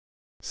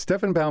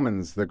Stefan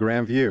Baumann's The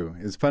Grand View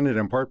is funded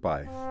in part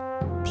by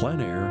Plein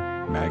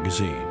Air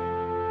magazine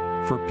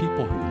for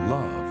people who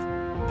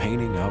love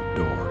painting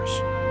outdoors.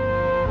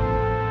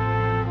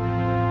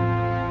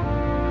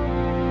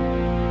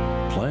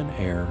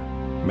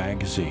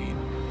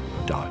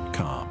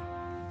 pleinairmagazine.com.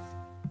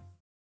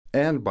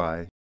 and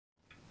by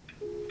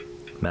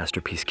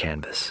Masterpiece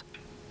Canvas,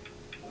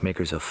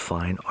 makers of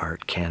fine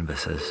art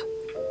canvases.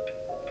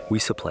 We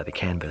supply the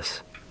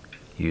canvas,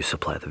 you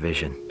supply the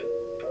vision.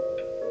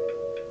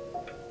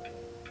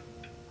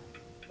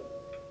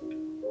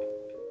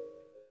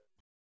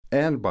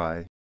 and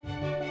by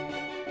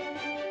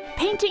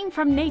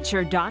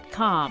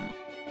paintingfromnature.com,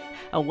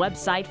 a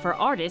website for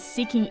artists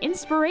seeking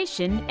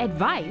inspiration,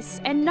 advice,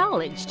 and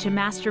knowledge to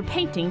master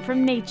painting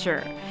from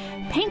nature.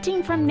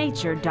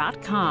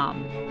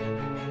 paintingfromnature.com.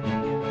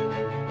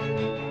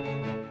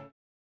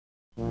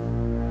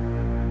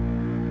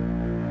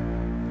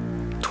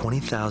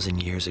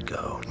 20,000 years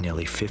ago,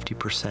 nearly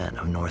 50%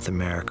 of North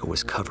America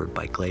was covered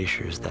by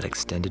glaciers that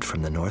extended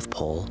from the North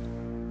Pole,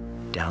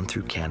 down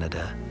through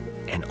Canada,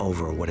 and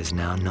over what is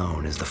now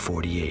known as the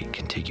 48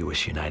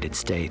 contiguous United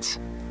States.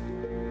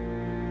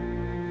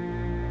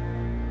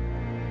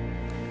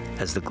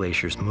 As the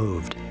glaciers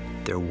moved,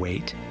 their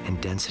weight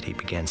and density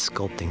began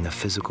sculpting the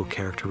physical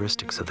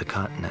characteristics of the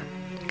continent,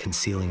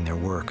 concealing their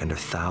work under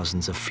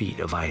thousands of feet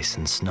of ice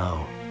and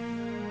snow.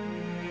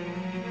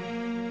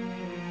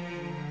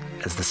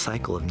 As the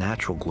cycle of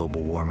natural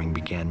global warming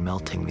began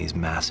melting these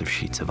massive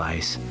sheets of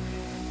ice,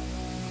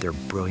 their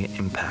brilliant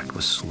impact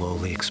was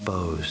slowly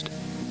exposed,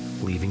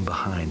 leaving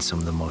behind some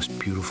of the most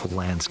beautiful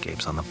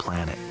landscapes on the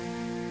planet.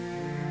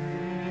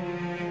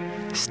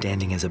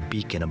 Standing as a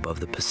beacon above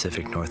the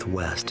Pacific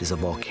Northwest is a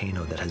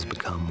volcano that has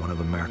become one of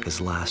America's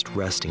last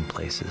resting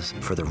places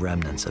for the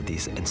remnants of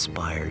these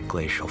inspired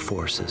glacial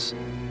forces.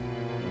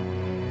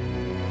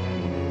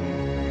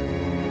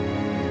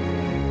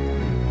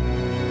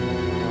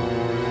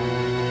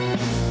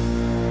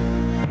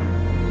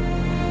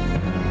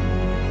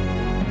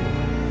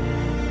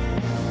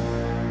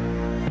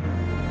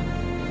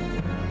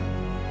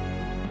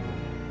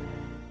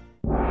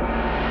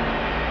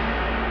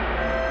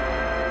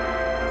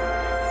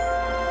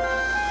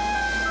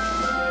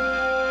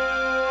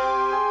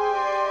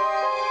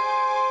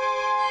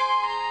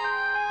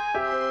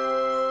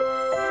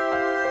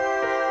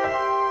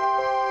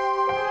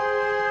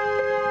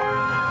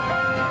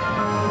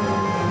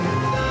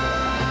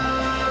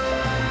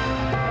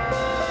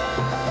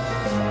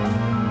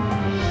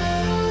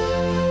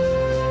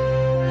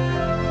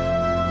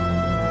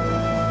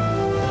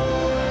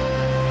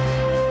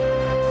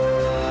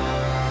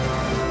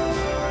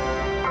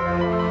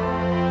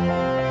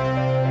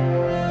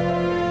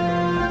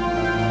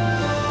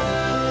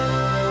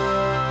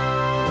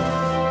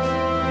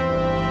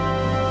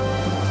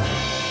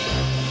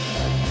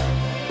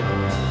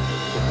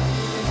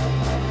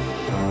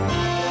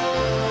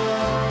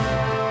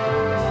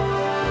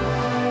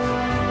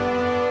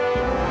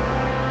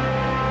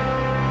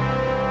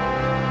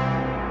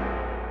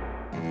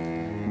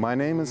 My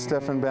name is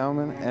Stefan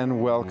Baumann,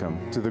 and welcome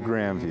to the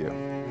Grand View.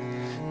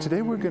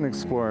 Today we're going to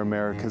explore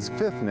America's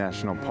 5th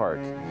national park.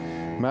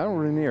 Mount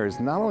Rainier is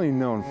not only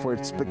known for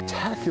its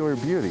spectacular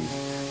beauty,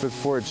 but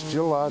for its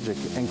geologic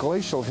and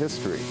glacial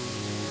history.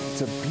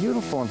 It's a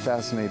beautiful and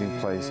fascinating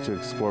place to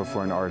explore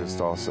for an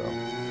artist also.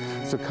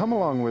 So come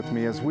along with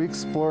me as we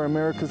explore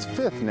America's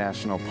 5th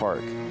national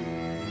park,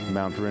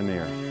 Mount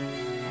Rainier.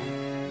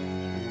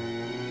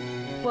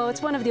 Well,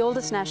 it's one of the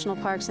oldest national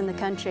parks in the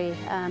country.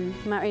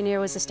 Mount Rainier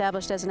was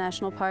established as a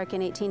national park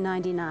in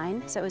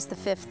 1899, so it was the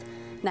 5th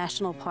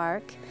national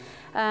park.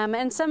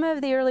 And some of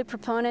the early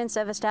proponents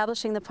of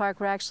establishing the park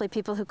were actually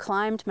people who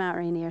climbed Mount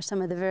Rainier,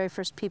 some of the very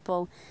first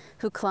people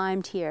who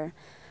climbed here.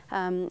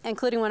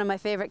 Including one of my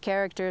favorite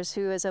characters,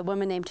 who is a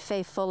woman named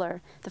Faye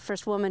Fuller, the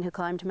first woman who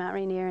climbed Mount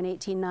Rainier in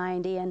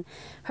 1890. And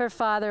her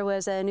father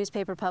was a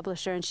newspaper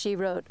publisher, and she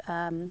wrote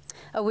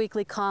a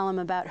weekly column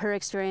about her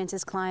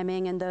experiences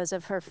climbing and those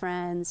of her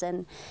friends.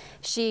 And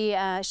she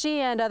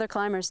and other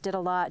climbers did a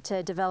lot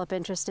to develop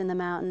interest in the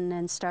mountain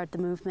and start the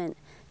movement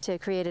to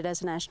create it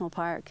as a national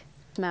park.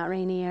 Mount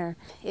Rainier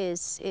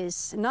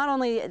is not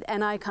only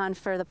an icon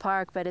for the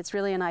park, but it's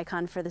really an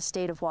icon for the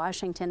state of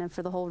Washington and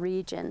for the whole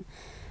region.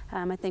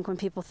 I think when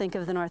people think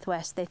of the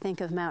Northwest, they think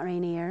of Mount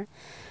Rainier.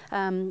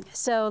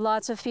 So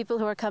lots of people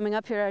who are coming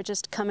up here are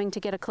just coming to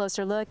get a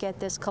closer look at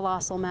this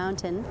colossal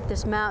mountain.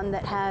 This mountain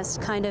that has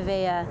kind of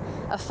a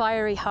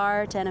fiery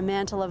heart and a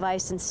mantle of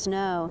ice and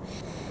snow.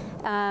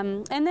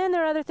 And then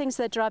there are other things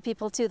that draw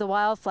people too. The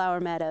wildflower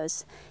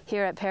meadows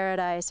here at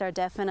Paradise are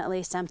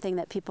definitely something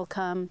that people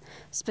come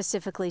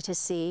specifically to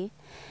see.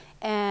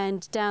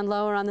 And down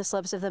lower on the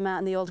slopes of the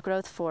mountain, the old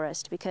growth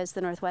forest, because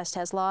the Northwest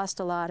has lost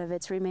a lot of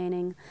its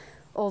remaining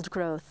old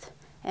growth.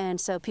 And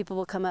so people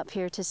will come up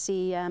here to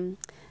see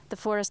the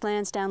forest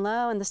lands down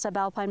low and the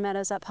subalpine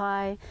meadows up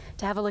high,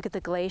 to have a look at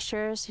the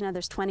glaciers. You know,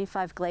 there's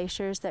 25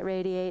 glaciers that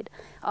radiate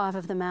off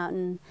of the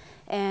mountain,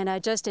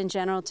 and just in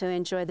general to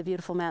enjoy the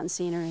beautiful mountain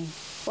scenery.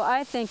 Well,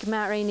 I think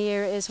Mount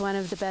Rainier is one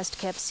of the best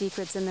kept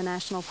secrets in the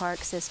national park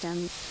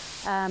system.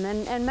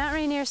 And Mount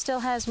Rainier still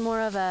has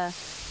more of a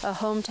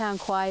hometown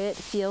quiet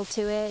feel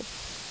to it.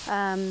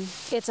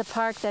 It's a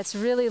park that's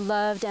really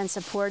loved and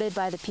supported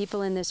by the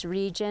people in this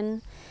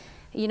region.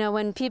 You know,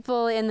 when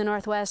people in the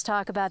Northwest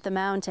talk about the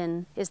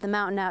mountain, is the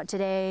mountain out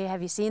today?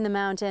 Have you seen the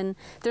mountain?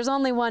 There's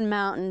only one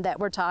mountain that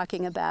we're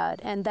talking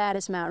about, and that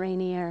is Mount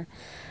Rainier.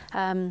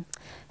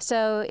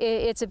 So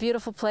it's a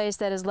beautiful place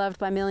that is loved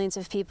by millions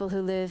of people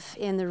who live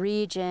in the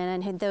region,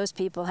 and those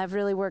people have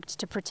really worked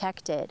to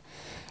protect it.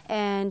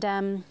 And,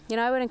 you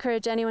know, I would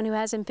encourage anyone who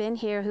hasn't been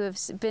here, who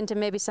has been to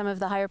maybe some of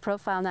the higher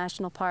profile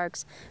national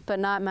parks, but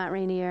not Mount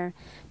Rainier,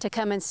 to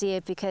come and see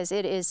it, because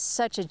it is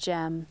such a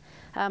gem.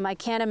 I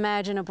can't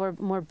imagine a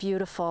more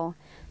beautiful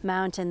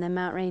mountain than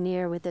Mount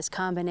Rainier, with this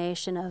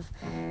combination of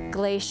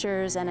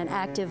glaciers and an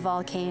active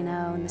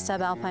volcano and the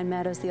subalpine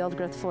meadows, the old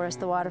growth forest,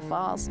 the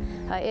waterfalls.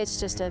 It's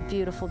just a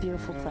beautiful,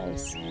 beautiful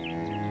place.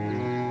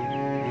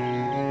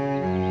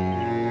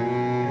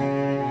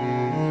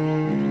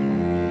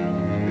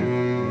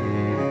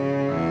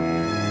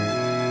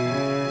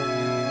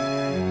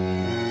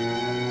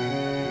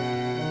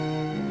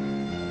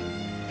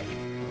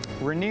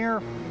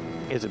 Rainier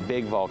is a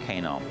big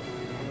volcano,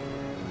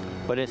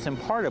 but it's in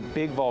part a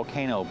big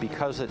volcano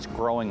because it's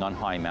growing on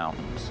high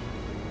mountains.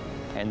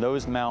 And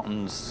those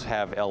mountains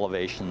have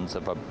elevations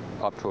of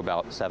up to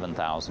about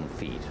 7,000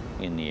 feet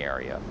in the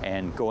area.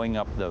 And going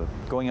up the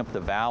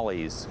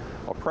valleys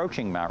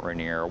approaching Mount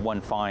Rainier,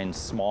 one finds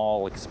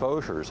small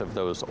exposures of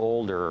those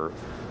older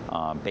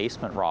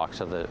basement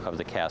rocks of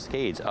the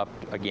Cascades up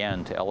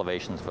again to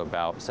elevations of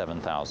about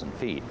 7,000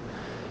 feet.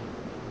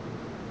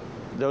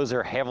 Those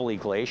are heavily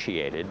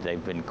glaciated.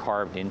 They've been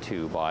carved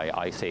into by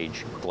Ice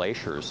Age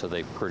glaciers, so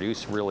they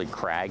produce really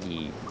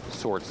craggy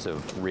sorts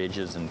of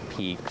ridges and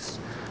peaks.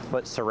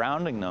 But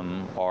surrounding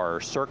them are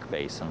cirque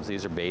basins.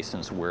 These are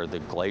basins where the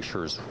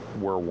glaciers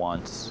were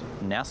once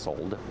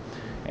nestled.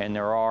 And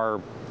there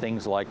are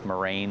things like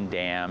moraine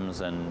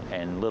dams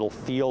and little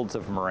fields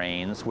of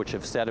moraines which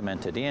have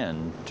sedimented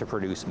in to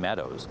produce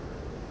meadows.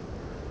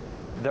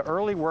 The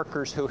early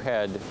workers who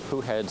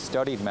had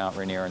studied Mount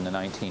Rainier in the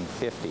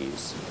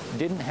 1950s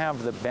didn't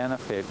have the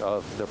benefit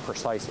of the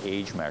precise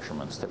age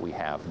measurements that we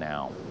have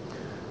now.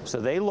 So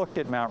they looked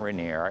at Mount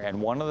Rainier, and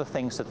one of the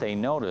things that they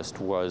noticed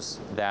was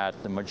that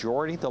the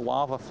majority of the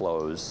lava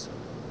flows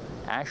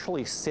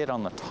actually sit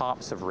on the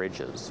tops of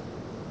ridges.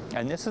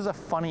 And this is a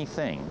funny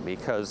thing,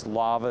 because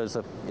lava is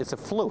it's a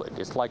fluid.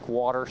 It's like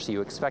water, so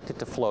you expect it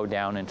to flow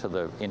down into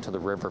the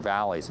river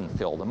valleys and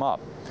fill them up.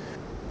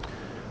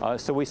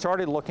 So we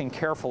started looking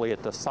carefully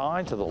at the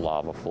sides of the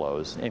lava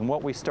flows, and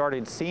what we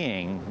started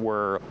seeing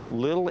were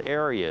little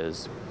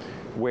areas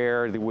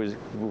where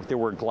there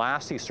were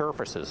glassy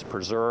surfaces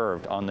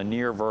preserved on the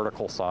near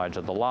vertical sides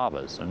of the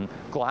lavas. And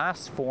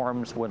glass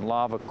forms when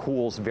lava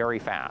cools very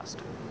fast.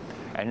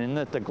 And in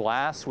that the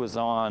glass was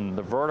on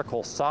the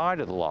vertical side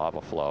of the lava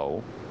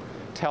flow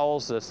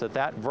tells us that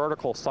that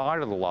vertical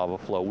side of the lava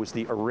flow was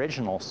the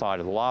original side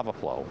of the lava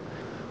flow.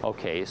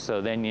 Okay,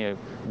 so then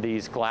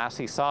these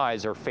glassy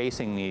sides are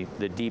facing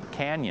the deep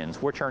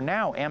canyons, which are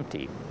now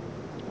empty.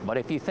 But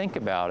if you think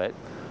about it,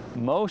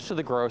 most of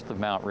the growth of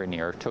Mount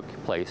Rainier took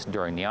place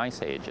during the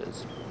Ice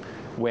Ages,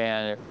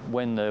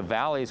 when the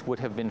valleys would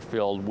have been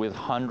filled with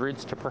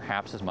hundreds to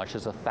perhaps as much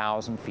as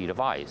 1,000 feet of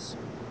ice.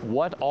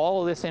 What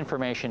all of this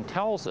information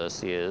tells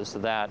us is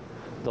that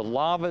the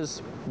lavas,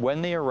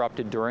 when they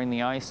erupted during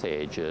the Ice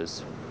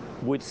Ages,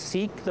 would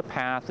seek the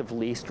path of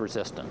least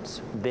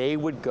resistance. They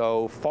would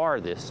go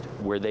farthest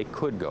where they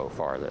could go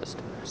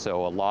farthest.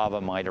 So a lava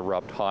might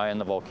erupt high in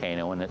the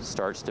volcano and it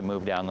starts to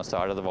move down the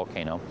side of the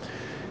volcano,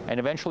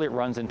 and eventually it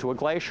runs into a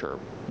glacier.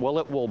 Well,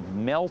 it will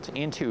melt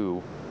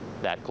into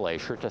that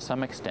glacier to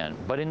some extent,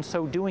 but in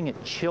so doing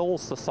it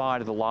chills the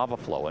side of the lava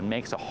flow and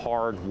makes a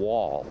hard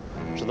wall.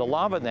 So the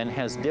lava then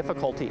has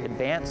difficulty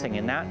advancing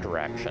in that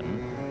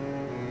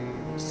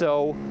direction.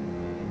 So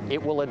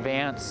it will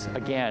advance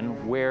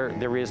again where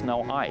there is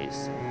no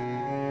ice.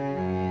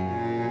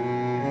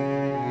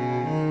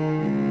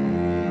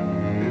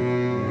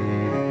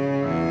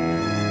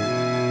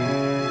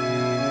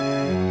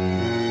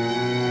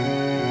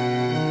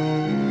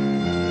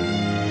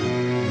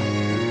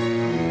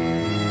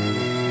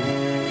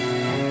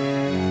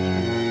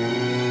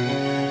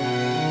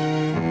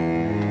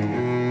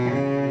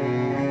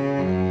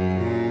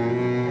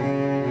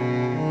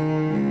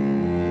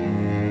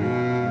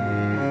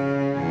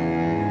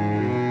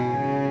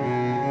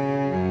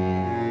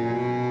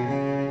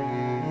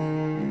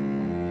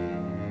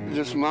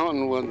 This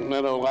mountain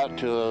meant a lot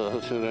to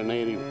the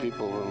native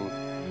people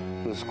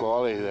in the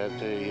Squally, that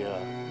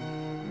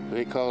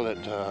they called it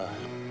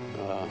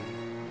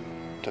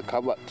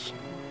Takabats.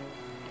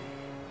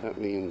 That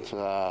means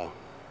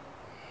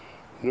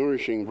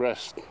nourishing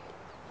breast.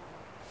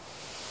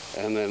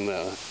 And then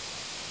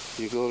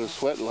you go to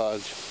Sweat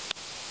Lodge,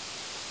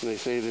 They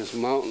say this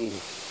mountain,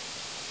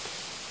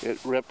 it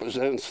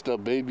represents the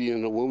baby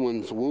in the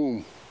woman's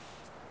womb.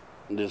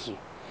 This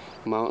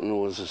mountain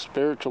was a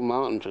spiritual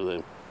mountain to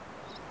them.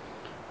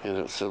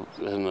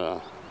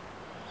 And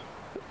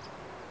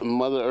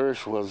Mother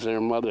Earth was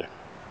their mother.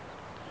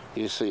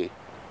 You see,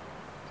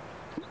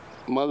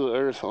 Mother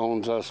Earth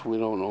owns us, we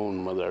don't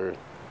own Mother Earth.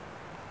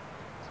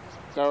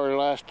 Our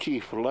last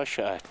chief,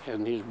 Lushai,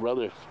 and his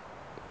brothers,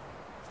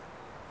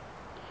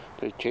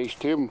 they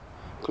chased him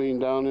clean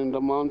down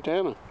into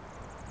Montana.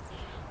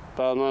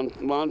 Found on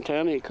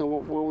Montana, he come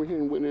up over here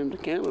and went into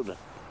Canada.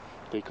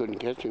 They couldn't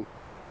catch him.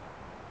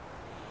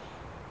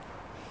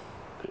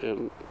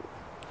 And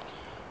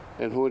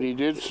when he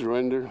did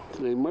surrender,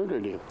 they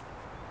murdered him.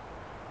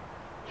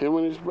 Him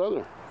and his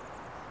brother.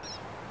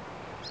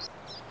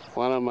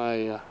 One of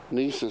my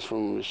nieces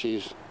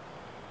she's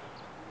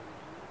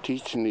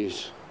teaching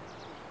these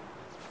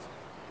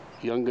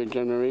younger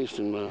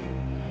generation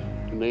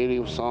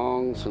native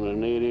songs and the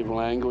native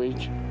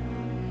language.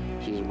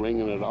 She's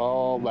bringing it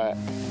all back.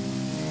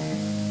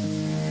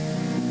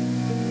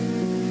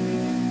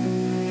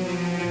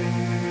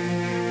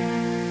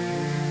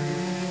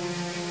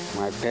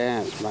 My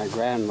parents, my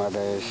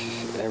grandmothers,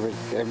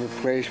 every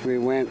place we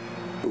went,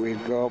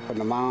 we'd go up in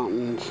the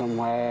mountains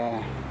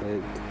somewhere.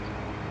 They'd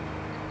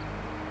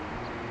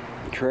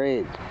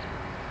trade.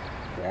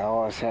 They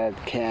always had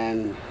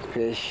canned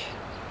fish,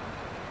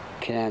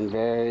 canned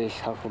berries,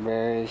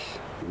 huckleberries.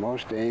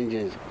 Most of the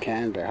Indians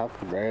canned their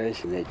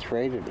huckleberries and they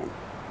traded them.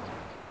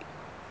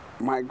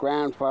 My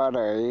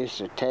grandfather used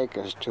to take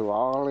us to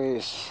all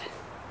these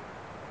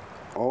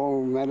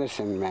old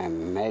medicine men,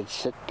 and they'd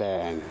sit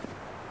there and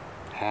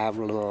have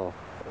little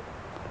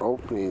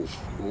openings.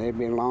 And they'd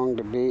be along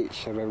the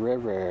beach or the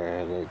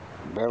river.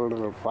 They'd build a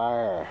little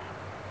fire.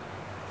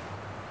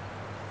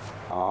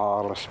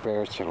 All the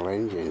spiritual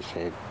Indians,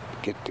 they'd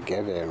get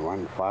together in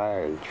one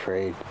fire and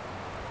trade.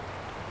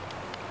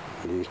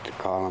 We used to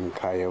call them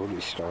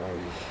coyote stories.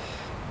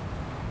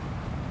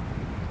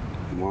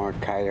 The more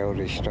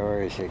coyote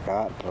stories they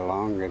got, the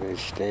longer they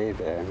stayed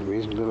there. And we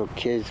was little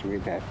kids,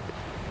 we'd have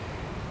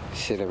to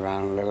sit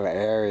around a little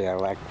area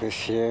like this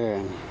here,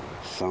 and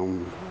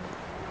some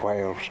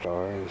whale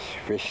stories,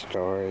 fish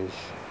stories,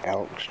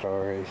 elk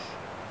stories.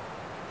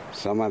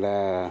 Some of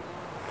the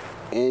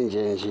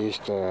Indians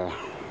used to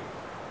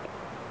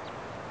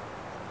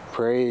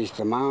praise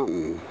the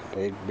mountain.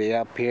 They'd be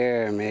up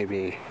here and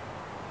maybe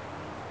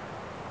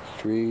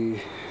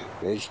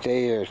they'd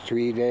stay here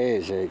 3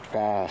 days, they'd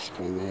fast,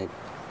 and they'd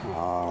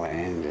all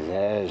end.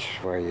 There's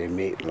where you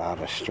meet a lot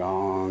of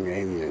strong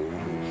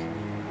Indians,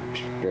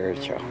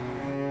 spiritual.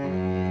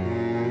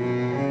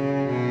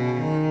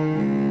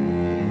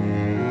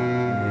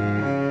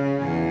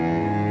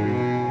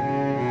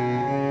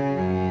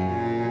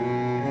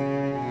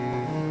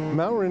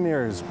 Mount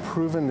Rainier has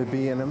proven to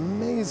be an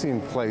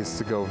amazing place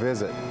to go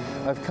visit.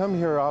 I've come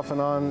here off and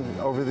on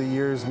over the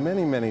years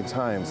many, many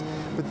times,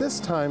 but this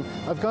time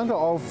I've gone to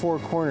all four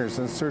corners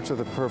in search of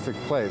the perfect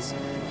place.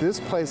 This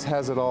place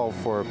has it all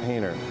for a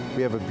painter.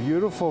 We have a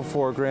beautiful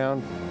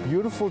foreground,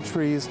 beautiful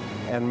trees,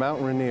 and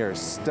Mount Rainier,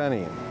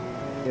 stunning.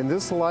 In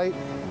this light,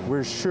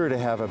 we're sure to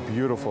have a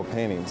beautiful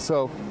painting.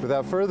 So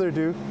without further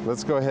ado,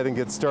 let's go ahead and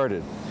get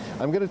started.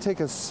 I'm going to take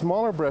a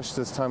smaller brush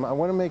this time. I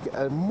want to make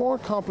a more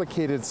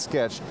complicated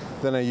sketch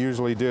than I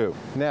usually do.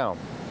 Now,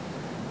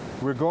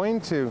 we're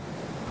going to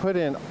put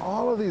in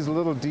all of these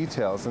little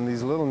details and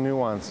these little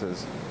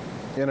nuances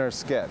in our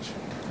sketch.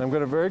 I'm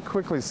going to very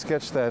quickly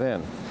sketch that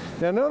in.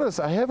 Now notice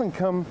I haven't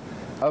come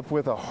up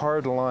with a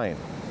hard line.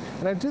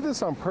 And I do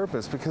this on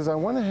purpose because I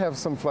want to have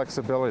some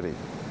flexibility.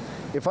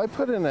 If I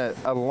put in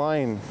a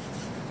line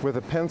with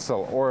a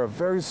pencil or a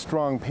very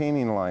strong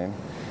painting line,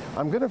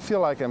 I'm going to feel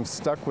like I'm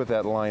stuck with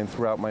that line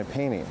throughout my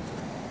painting.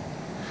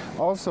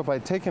 Also, by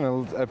taking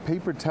a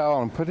paper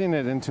towel and putting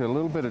it into a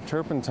little bit of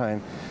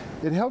turpentine,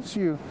 it helps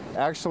you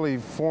actually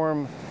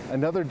form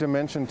another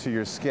dimension to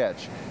your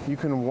sketch. You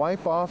can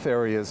wipe off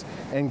areas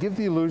and give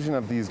the illusion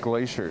of these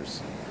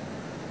glaciers.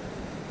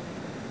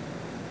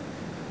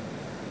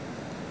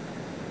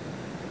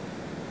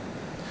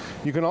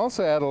 You can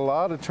also add a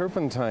lot of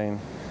turpentine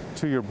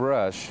to your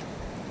brush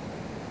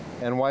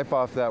and wipe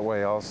off that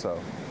way also.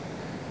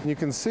 You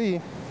can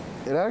see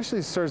it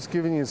actually starts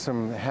giving you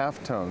some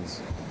halftones.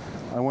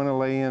 I want to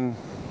lay in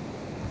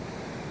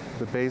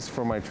the base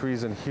for my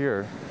trees in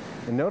here,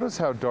 and notice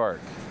how dark.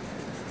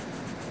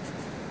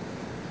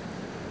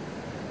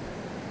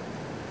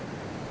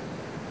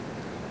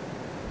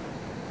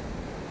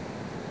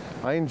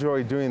 I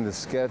enjoy doing the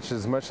sketch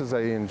as much as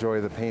I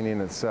enjoy the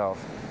painting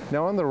itself.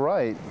 Now on the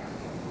right,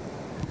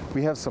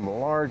 we have some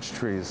large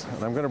trees,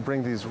 and I'm going to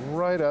bring these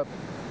right up.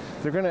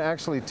 They're going to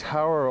actually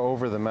tower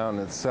over the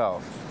mountain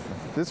itself.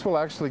 This will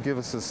actually give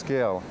us a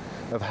scale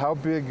of how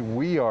big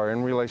we are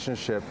in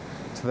relationship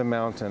to the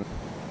mountain.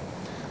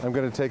 I'm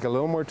going to take a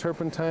little more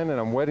turpentine and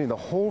I'm wetting the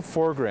whole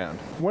foreground.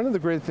 One of the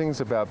great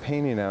things about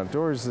painting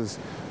outdoors is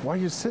while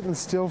you're sitting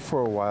still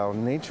for a while,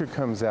 nature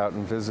comes out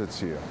and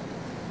visits you.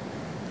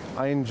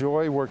 I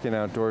enjoy working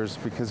outdoors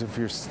because if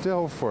you're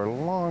still for a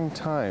long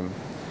time,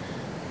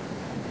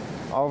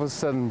 all of a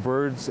sudden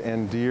birds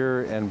and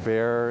deer and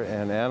bear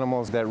and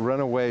animals that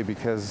run away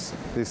because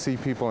they see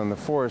people in the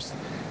forest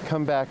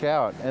come back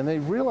out and they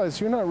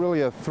realize you're not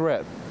really a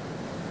threat.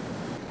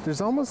 There's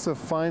almost a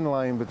fine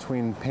line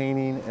between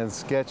painting and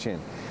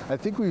sketching. I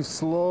think we've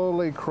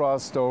slowly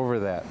crossed over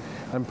that.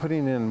 I'm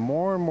putting in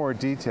more and more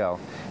detail,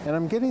 and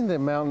I'm getting the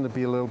mountain to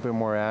be a little bit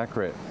more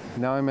accurate.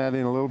 Now I'm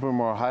adding a little bit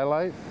more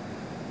highlight,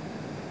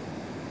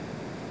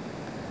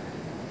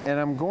 and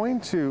I'm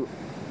going to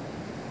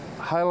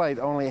highlight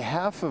only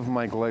half of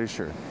my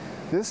glacier.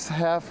 This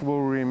half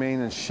will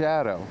remain in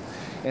shadow,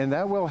 and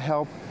that will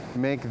help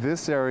make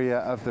this area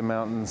of the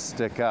mountain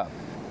stick up.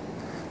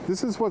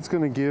 This is what's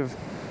going to give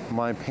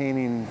my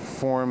painting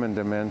form and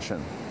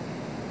dimension,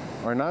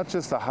 or not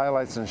just the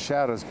highlights and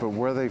shadows, but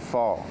where they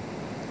fall.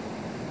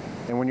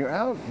 And when you're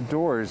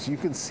outdoors, you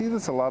can see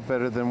this a lot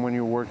better than when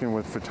you're working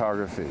with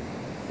photography.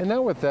 And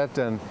now with that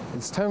done,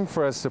 it's time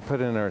for us to put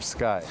in our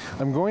sky.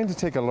 I'm going to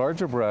take a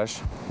larger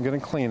brush, I'm going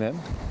to clean it,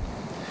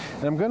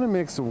 and I'm going to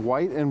mix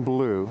white and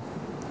blue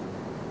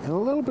and a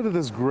little bit of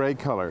this gray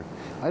color.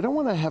 I don't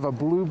want to have a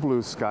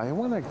blue sky, I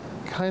want a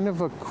kind of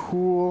a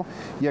cool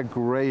yet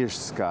grayish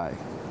sky.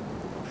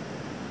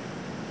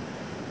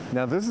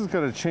 Now this is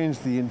going to change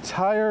the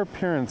entire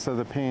appearance of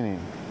the painting.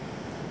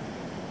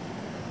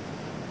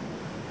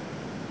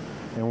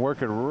 And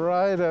work it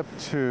right up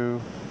to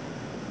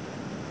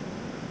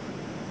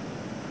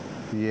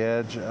the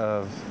edge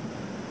of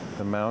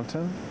the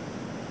mountain.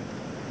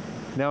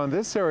 Now in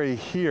this area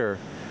here,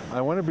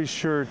 I want to be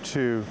sure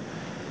to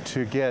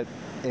get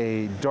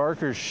a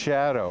darker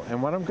shadow.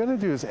 And what I'm going to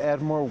do is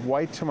add more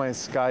white to my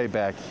sky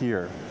back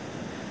here.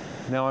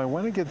 Now I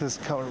want to get this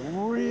color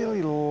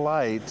really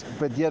light,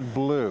 but yet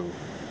blue.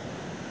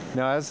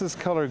 Now as this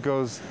color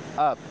goes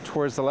up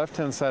towards the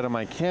left-hand side of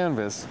my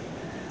canvas,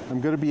 I'm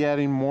going to be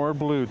adding more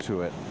blue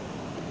to it.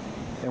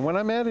 And when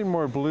I'm adding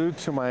more blue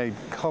to my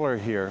color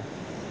here,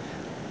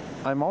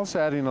 I'm also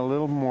adding a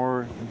little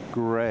more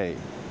gray.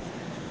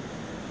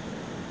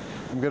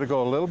 I'm going to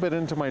go a little bit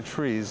into my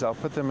trees. I'll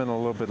put them in a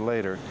little bit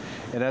later.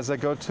 And as I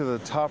go to the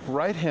top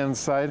right-hand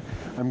side,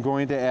 I'm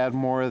going to add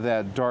more of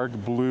that dark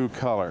blue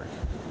color.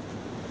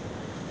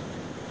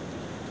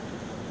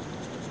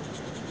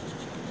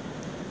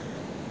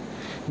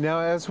 Now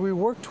as we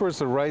work towards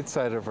the right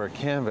side of our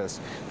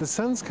canvas, the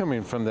sun's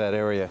coming from that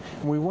area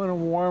and we want to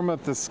warm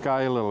up the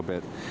sky a little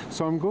bit.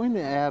 So I'm going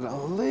to add a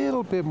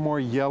little bit more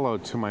yellow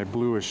to my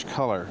bluish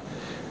color.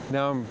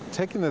 Now I'm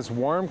taking this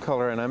warm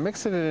color and I'm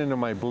mixing it into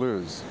my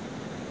blues.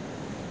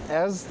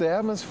 As the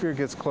atmosphere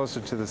gets closer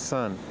to the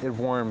sun, it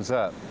warms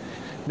up.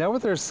 Now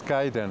with our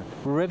sky done,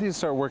 we're ready to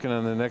start working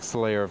on the next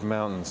layer of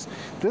mountains.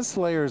 This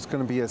layer is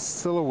going to be a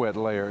silhouette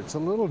layer. It's a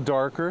little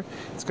darker.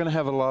 It's going to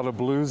have a lot of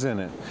blues in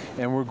it.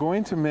 And we're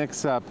going to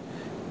mix up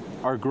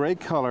our gray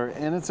color,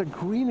 and it's a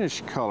greenish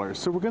color.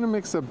 So we're going to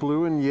mix up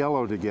blue and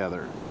yellow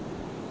together.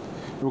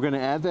 We're going to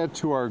add that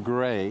to our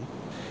gray,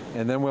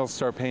 and then we'll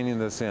start painting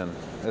this in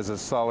as a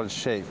solid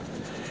shape.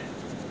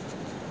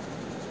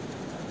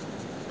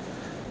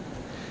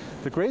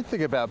 The great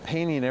thing about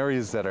painting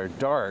areas that are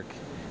dark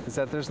is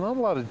that there's not a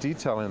lot of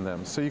detail in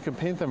them, so you can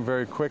paint them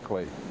very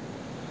quickly.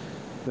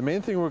 The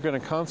main thing we're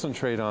going to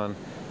concentrate on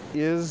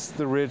is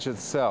the ridge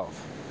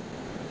itself.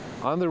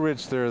 On the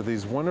ridge there are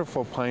these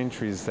wonderful pine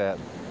trees that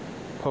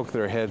poke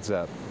their heads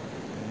up,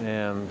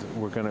 and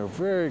we're going to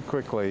very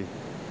quickly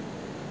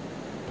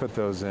put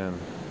those in.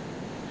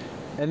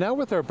 And now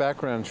with our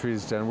background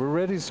trees done, we're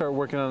ready to start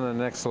working on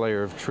the next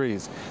layer of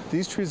trees.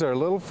 These trees are a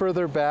little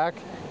further back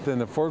than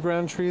the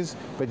foreground trees,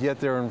 but yet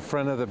they're in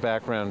front of the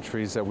background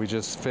trees that we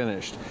just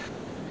finished.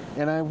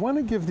 And I want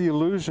to give the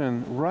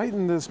illusion right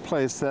in this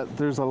place that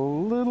there's a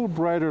little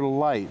brighter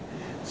light.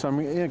 So I'm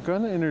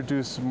going to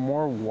introduce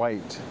more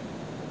white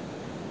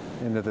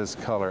into this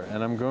color,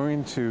 and I'm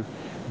going to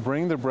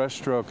bring the brush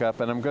stroke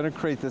up, and I'm going to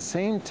create the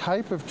same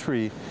type of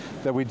tree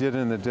that we did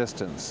in the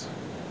distance.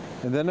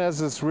 And then as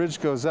this ridge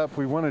goes up,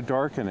 we want to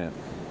darken it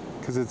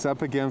because it's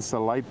up against a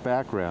light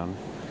background.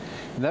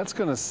 And that's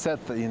going to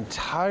set the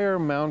entire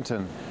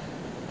mountain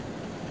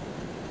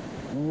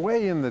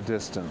way in the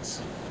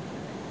distance.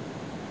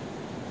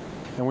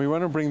 And we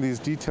want to bring these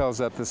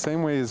details up the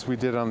same way as we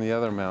did on the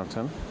other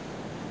mountain.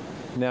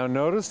 Now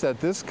notice that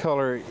this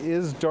color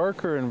is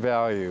darker in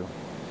value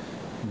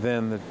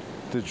than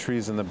the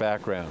trees in the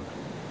background.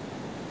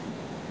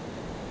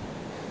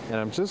 And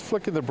I'm just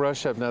flicking the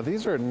brush up. Now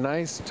these are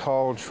nice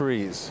tall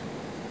trees.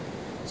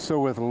 So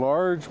with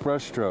large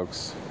brush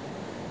strokes,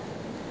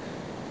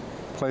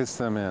 place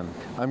them in.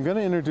 I'm going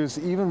to introduce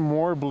even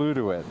more blue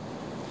to it.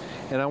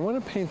 And I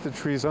want to paint the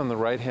trees on the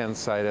right-hand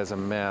side as a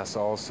mass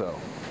also.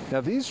 Now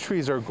these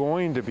trees are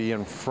going to be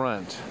in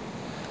front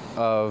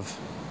of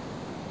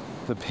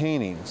the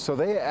painting, so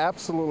they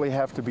absolutely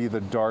have to be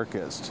the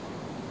darkest.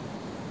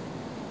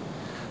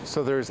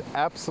 So there's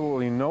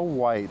absolutely no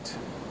white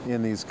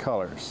in these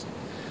colors.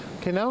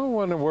 Okay, now I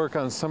want to work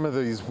on some of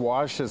these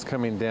washes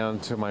coming down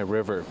to my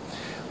river.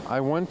 I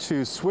want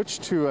to switch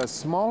to a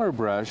smaller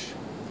brush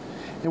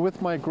And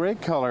with my gray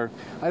color,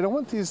 I don't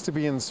want these to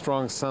be in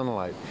strong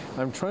sunlight.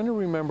 I'm trying to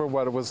remember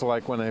what it was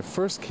like when I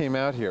first came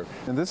out here.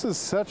 And this is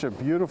such a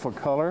beautiful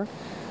color.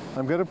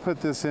 I'm going to put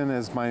this in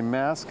as my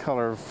mask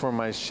color for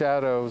my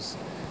shadows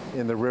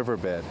in the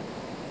riverbed.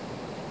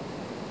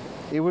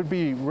 It would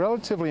be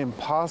relatively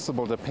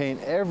impossible to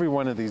paint every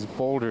one of these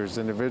boulders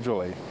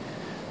individually.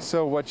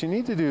 So what you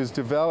need to do is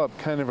develop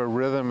kind of a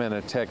rhythm and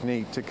a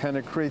technique to kind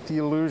of create the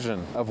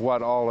illusion of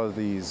what all of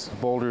these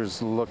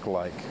boulders look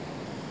like.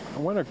 I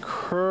want to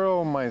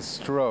curl my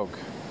stroke,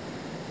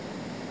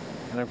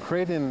 and I'm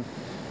creating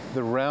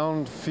the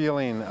round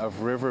feeling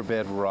of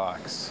riverbed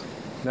rocks.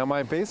 Now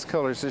my base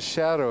color is the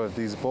shadow of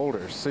these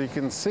boulders, so you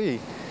can see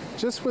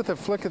just with a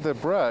flick of the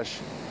brush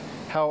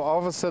how all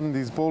of a sudden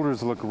these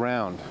boulders look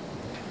round.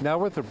 Now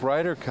with the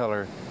brighter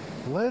color,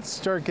 let's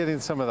start getting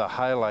some of the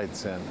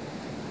highlights in.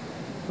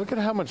 Look at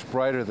how much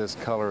brighter this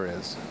color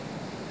is.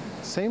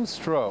 Same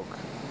stroke.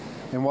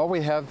 And while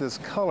we have this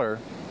color,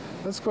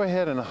 let's go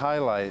ahead and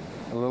highlight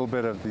a little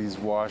bit of these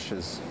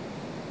washes.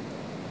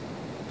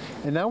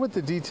 And now with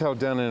the detail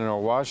done in our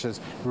washes,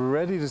 we're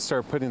ready to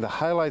start putting the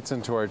highlights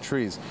into our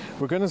trees.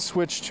 We're going to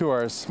switch to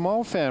our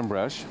small fan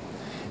brush,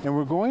 and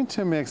we're going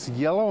to mix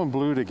yellow and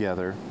blue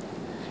together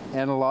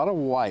and a lot of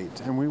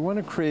white. And we want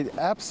to create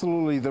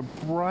absolutely the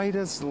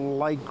brightest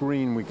light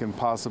green we can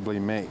possibly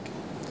make.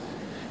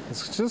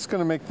 It's just going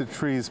to make the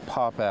trees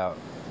pop out.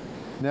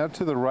 Now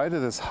to the right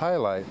of this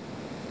highlight,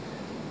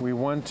 we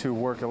want to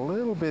work a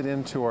little bit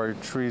into our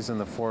trees in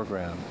the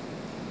foreground.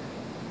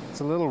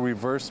 It's a little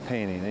reverse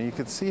painting, and you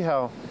can see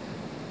how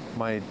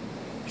my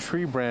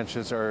tree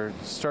branches are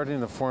starting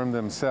to form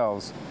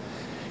themselves.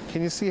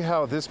 Can you see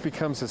how this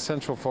becomes a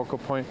central focal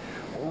point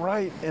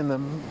right in the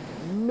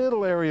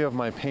middle area of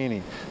my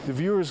painting? The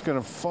viewer is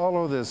going to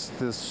follow this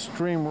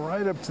stream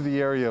right up to the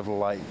area of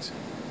light.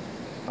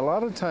 A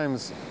lot of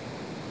times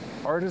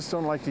artists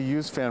don't like to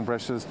use fan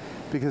brushes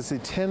because they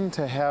tend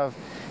to have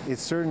a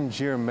certain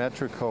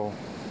geometrical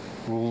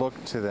look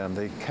to them.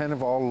 They kind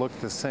of all look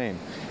the same.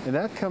 And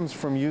that comes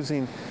from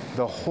using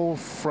the whole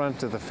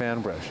front of the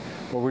fan brush.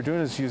 What we're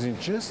doing is using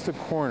just the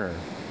corner.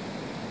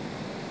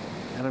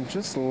 And I'm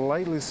just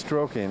lightly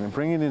stroking and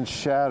bringing in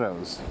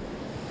shadows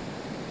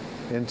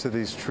into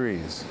these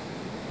trees.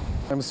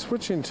 I'm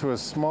switching to a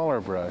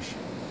smaller brush,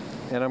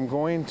 and I'm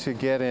going to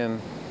get in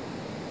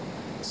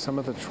some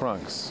of the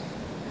trunks.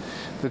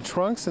 The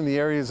trunks in the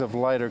areas of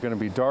light are going to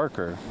be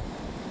darker,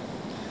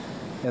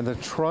 and the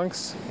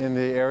trunks in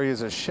the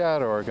areas of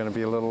shadow are going to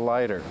be a little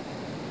lighter.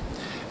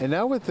 And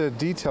now with the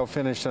detail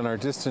finished on our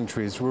distant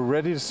trees, we're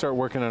ready to start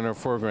working on our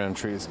foreground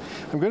trees.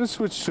 I'm going to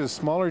switch to a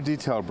smaller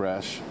detail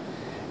brush,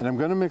 and I'm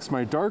going to mix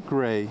my dark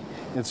gray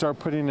and start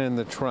putting in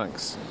the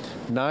trunks.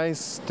 Nice,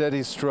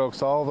 steady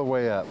strokes all the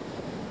way up.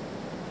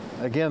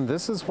 Again,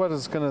 this is what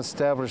is going to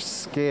establish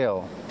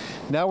scale.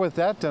 Now with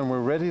that done, we're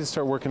ready to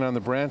start working on the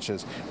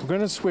branches. We're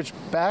going to switch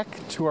back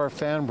to our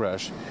fan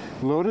brush,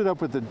 load it up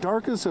with the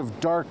darkest of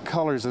dark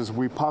colors as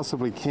we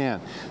possibly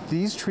can.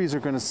 These trees are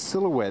going to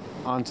silhouette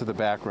onto the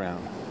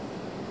background.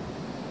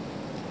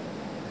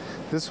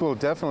 This will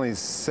definitely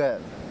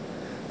set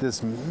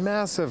this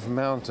massive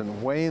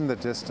mountain way in the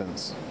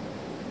distance.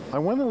 I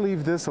want to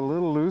leave this a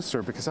little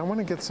looser because I want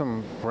to get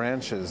some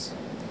branches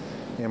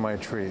in my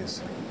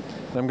trees.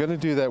 And I'm going to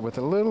do that with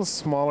a little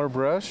smaller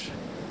brush,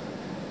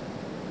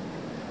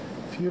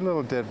 a few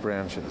little dead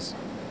branches.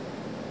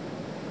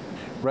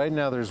 Right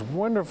now there's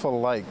wonderful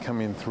light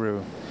coming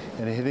through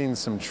and hitting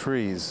some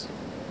trees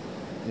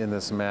in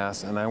this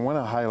mass, and I want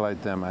to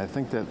highlight them. I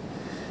think that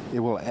it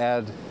will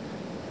add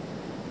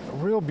a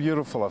real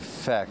beautiful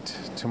effect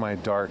to my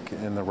dark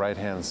in the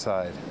right-hand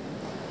side.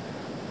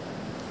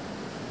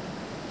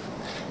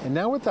 And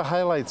now with the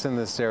highlights in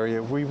this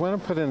area, we want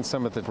to put in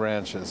some of the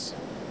branches.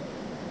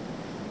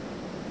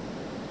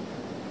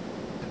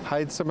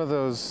 Hide some of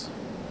those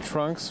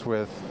trunks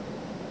with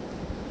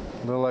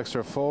a little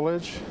extra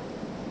foliage.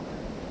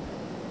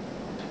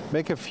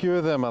 Make a few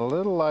of them a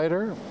little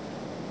lighter,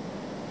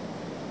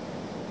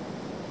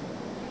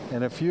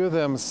 and a few of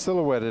them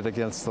silhouetted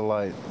against the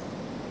light.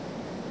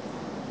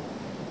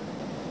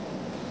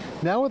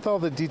 Now with all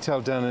the detail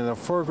done in the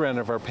foreground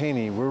of our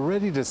painting, we're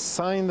ready to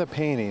sign the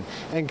painting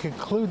and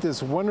conclude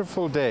this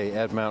wonderful day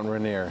at Mount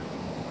Rainier.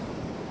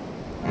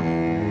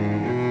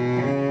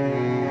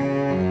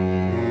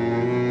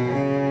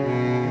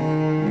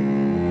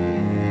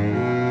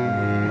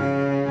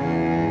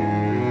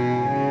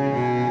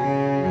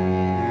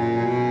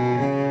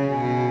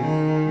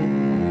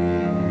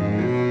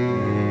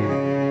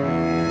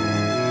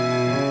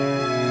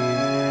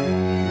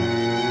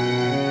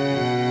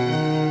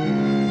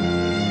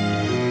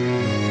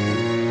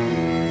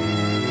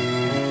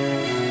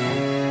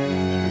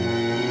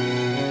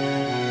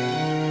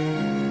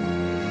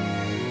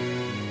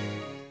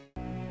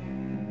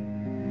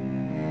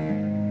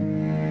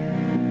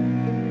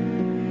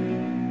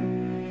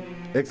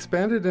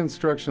 Expanded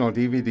instructional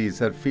DVDs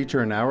that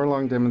feature an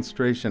hour-long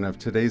demonstration of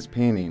today's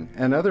painting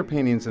and other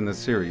paintings in the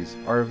series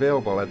are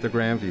available at the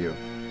Grandview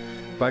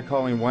by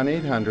calling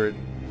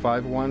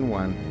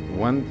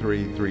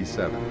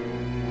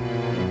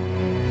 1-800-511-1337.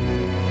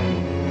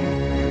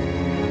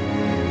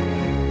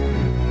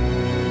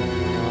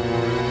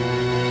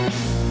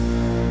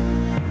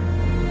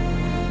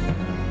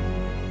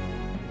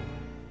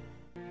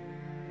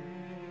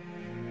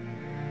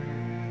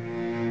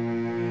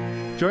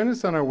 Join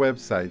us on our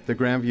website,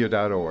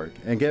 thegrandview.org,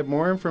 and get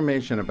more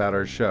information about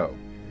our show.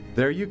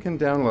 There you can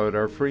download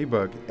our free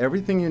book,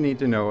 Everything You Need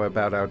to Know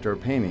About Outdoor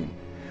Painting,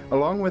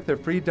 along with a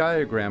free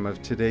diagram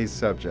of today's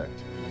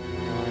subject.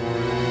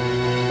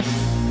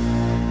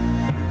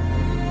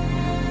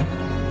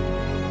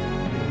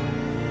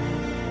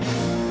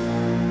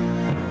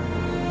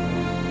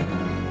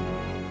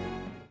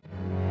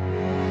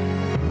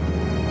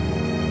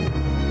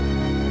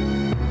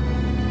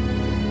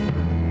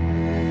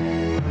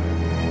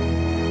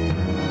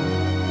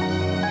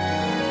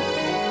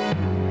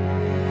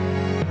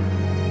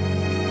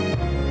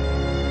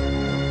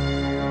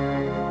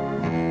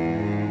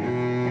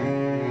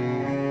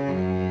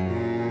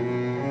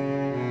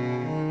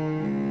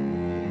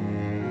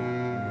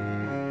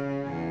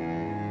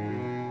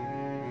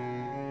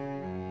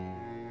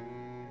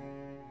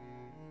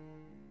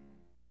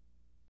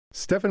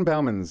 Stefan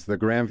Baumann's The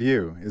Grand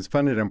View is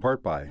funded in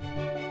part by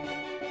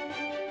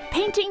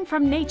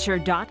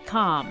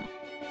paintingfromnature.com,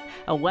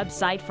 a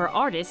website for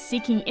artists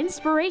seeking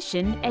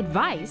inspiration,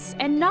 advice,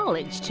 and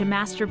knowledge to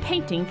master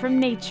painting from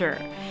nature.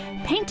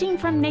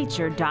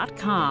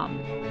 paintingfromnature.com.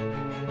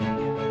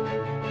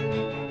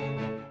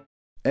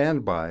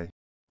 and by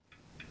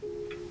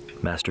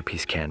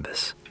Masterpiece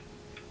Canvas,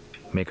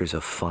 makers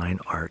of fine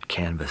art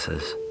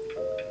canvases.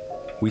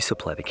 We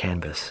supply the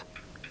canvas,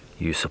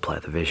 you supply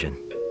the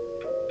vision.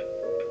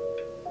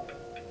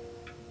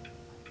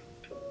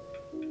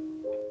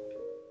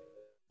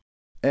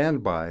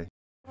 and by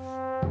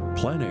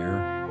Plein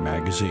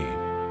magazine,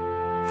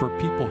 for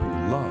people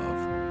who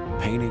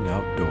love painting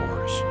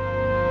outdoors.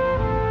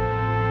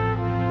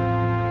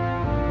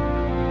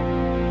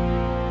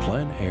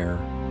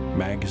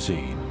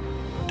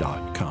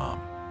 pleinairmagazine.com